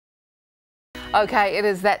Okay, it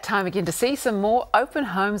is that time again to see some more open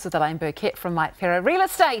homes with Elaine Burkett from Mike Pero Real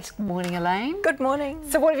Estate. Good morning, Elaine. Good morning.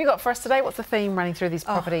 So what have you got for us today? What's the theme running through these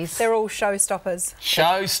properties? They're all showstoppers.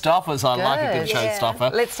 Showstoppers, I like a good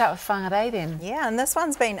showstopper. Let's start with Whangarei then. Yeah, and this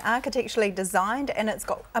one's been architecturally designed and it's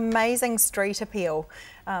got amazing street appeal.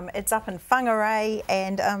 It's up in Whangarei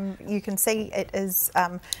and you can see it is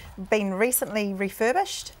been recently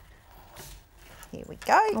refurbished. Here we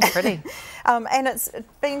go. Oh, pretty. And it's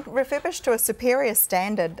been refurbished to a superior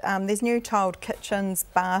standard. There's new tiled kitchens,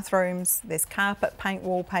 bathrooms, there's carpet, paint,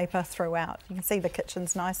 wallpaper throughout. You can see the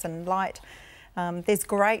kitchen's nice and light. There's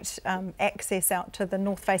great access out to the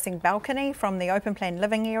north-facing balcony from the open plan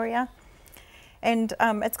living area. And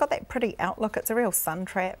it's got that pretty outlook. It's a real sun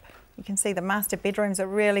trap. You can see the master bedrooms are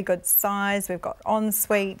really good size. We've got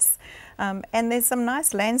en-suites and there's some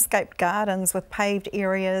nice landscaped gardens with paved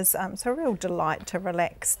areas. So a real delight to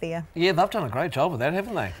relax there. Yeah, they've done a great job with that,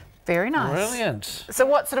 haven't they? Very nice. Brilliant. So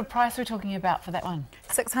what sort of price are we talking about for that one?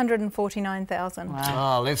 $649,000.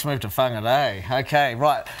 Wow. Oh, let's move to Whangarei. Okay,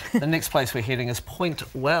 right. The next place we're heading is Point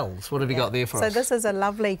Wells. What have you got there for us? So this is a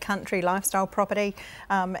lovely country lifestyle property.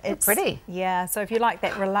 It's pretty. Yeah, so if you like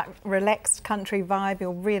that relaxed country vibe,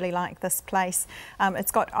 you'll really like this place.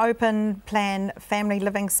 It's got open plan family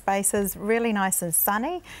living spaces, really nice and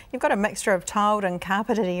sunny. You've got a mixture of tiled and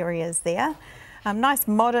carpeted areas there. Nice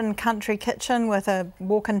modern country kitchen with a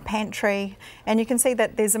walk-in pantry, and you can see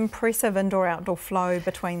that there's impressive indoor-outdoor flow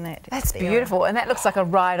between that. That's beautiful, and that looks like a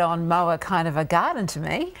ride-on mower kind of a garden to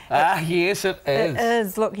me. Yes, it is. It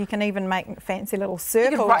is. Look, you can even make fancy little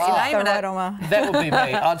circles. You can write your name in ride-on mower. That would be me.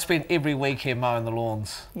 I'd spend every weekend mowing the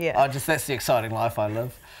lawns. Yeah. That's the exciting life I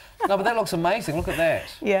live. No, but that looks amazing. Look at that.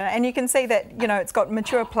 Yeah, and you can see that, you know, it's got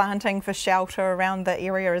mature planting for shelter around the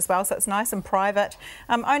area as well, so it's nice and private.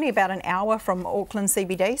 Only about an hour from Auckland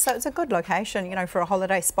CBD, so it's a good location, you know, for a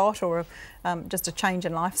holiday spot or just a change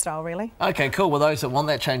in lifestyle, really. Okay, cool. Well, those that want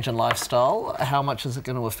that change in lifestyle, how much is it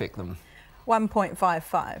going to affect them?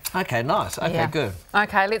 1.55. Okay, nice. Okay, Yeah. good.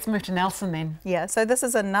 Okay, let's move to Nelson then. Yeah, so this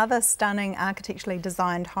is another stunning architecturally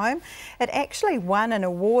designed home. It actually won an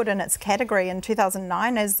award in its category in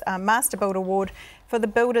 2009 as a Master Build Award for the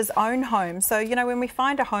builder's own home. So, you know, when we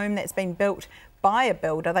find a home that's been built by a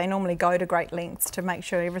builder, they normally go to great lengths to make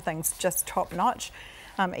sure everything's just top notch.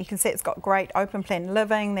 You can see it's got great open plan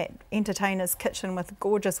living, that entertainer's kitchen with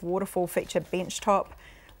gorgeous waterfall feature bench top.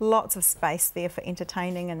 Lots of space there for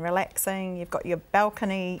entertaining and relaxing. You've got your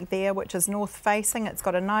balcony there, which is north facing. It's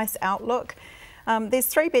got a nice outlook. There's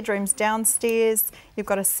 3 bedrooms downstairs. You've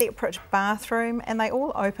got a separate bathroom and they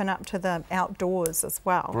all open up to the outdoors as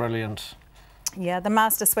well. Brilliant. Yeah, the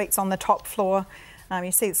master suite's on the top floor.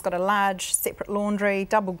 You see it's got a large separate laundry,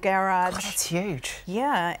 double garage. God, that's huge.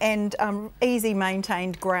 Yeah, and easy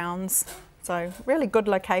maintained grounds. So really good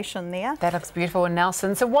location there. That looks beautiful in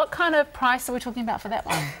Nelson. So what kind of price are we talking about for that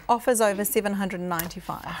one? Offers over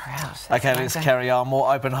 $795. Okay, let's carry on.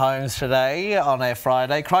 More open homes today on our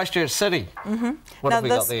Friday. Christchurch City. What have we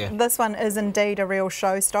got there? This one is indeed a real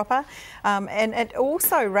showstopper. And it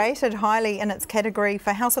also rated highly in its category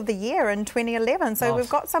for House of the Year in 2011. So we've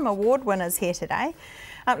got some award winners here today.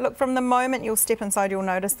 Look, from the moment you'll step inside, you'll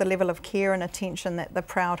notice the level of care and attention that the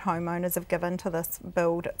proud homeowners have given to this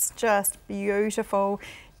build. It's just beautiful,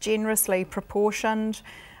 generously proportioned,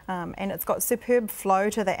 and it's got superb flow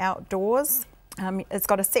to the outdoors. It's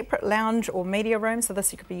got a separate lounge or media room, so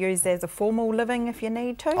this could be used as a formal living if you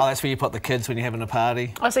need to. Oh, that's where you put the kids when you're having a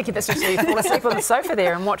party. I was thinking that's just so you fall asleep on the sofa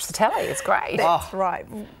there and watch the telly. It's great. That's right.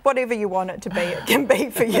 Whatever you want it to be, it can be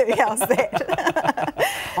for you. How's that?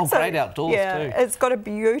 Oh, so, great outdoors too. It's got a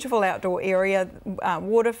beautiful outdoor area,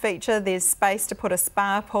 water feature. There's space to put a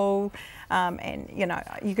spa pool. And, you know,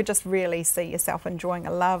 you could just really see yourself enjoying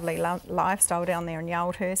a lovely lifestyle down there in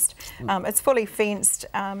Yaldhurst. It's fully fenced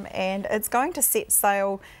and it's going to set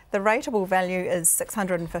sale. The rateable value is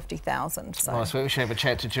 $650,000. So. Nice. We should have a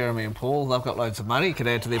chat to Jeremy and Paul. They've got loads of money. You could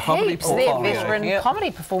add to their property Heaps. portfolio. They're veteran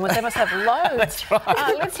comedy performers. They must have loads. That's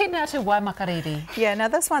right. Let's head now to Waimakariri. Yeah, now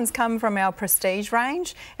this one's come from our Prestige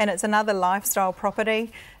range and it's another lifestyle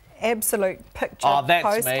property. Absolute picture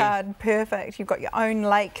postcard, perfect. You've got your own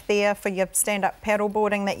lake there for your stand-up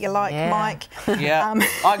paddleboarding that you like, Mike. Yeah,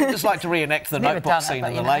 I'd just like to reenact the notebook scene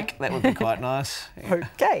in the lake. Know. That would be quite nice. Yeah.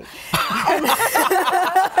 Okay.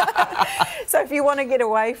 So if you want to get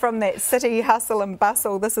away from that city hustle and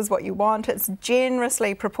bustle, this is what you want. It's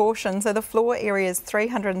generously proportioned. So the floor area is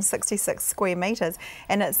 366 square metres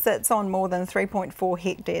and it sits on more than 3.4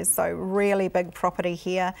 hectares. So really big property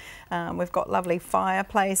here. We've got lovely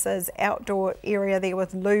fireplaces, outdoor area there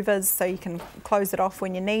with louvers so you can close it off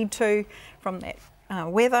when you need to from that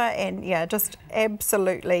weather, and yeah, just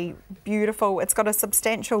absolutely beautiful. It's got a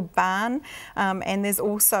substantial barn, and there's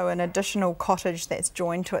also an additional cottage that's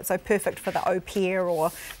joined to it, so perfect for the au pair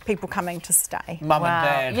or people coming to stay. Mum and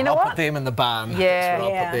Dad, you know I'll put them in the barn. Yeah, That's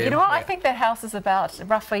where I'll put them. You know what? I think that house is about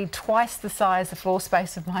roughly twice the size, the floor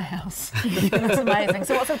space of my house. That's amazing.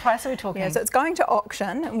 So what sort of price are we talking? Yeah, so it's going to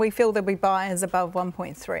auction, and we feel there'll be buyers above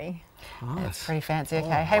 1.3. Nice. That's pretty fancy.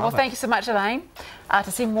 Okay. Hey, well, thank you so much, Elaine.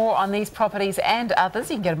 To see more on these properties and others,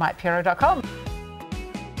 you can go to mikepero.com.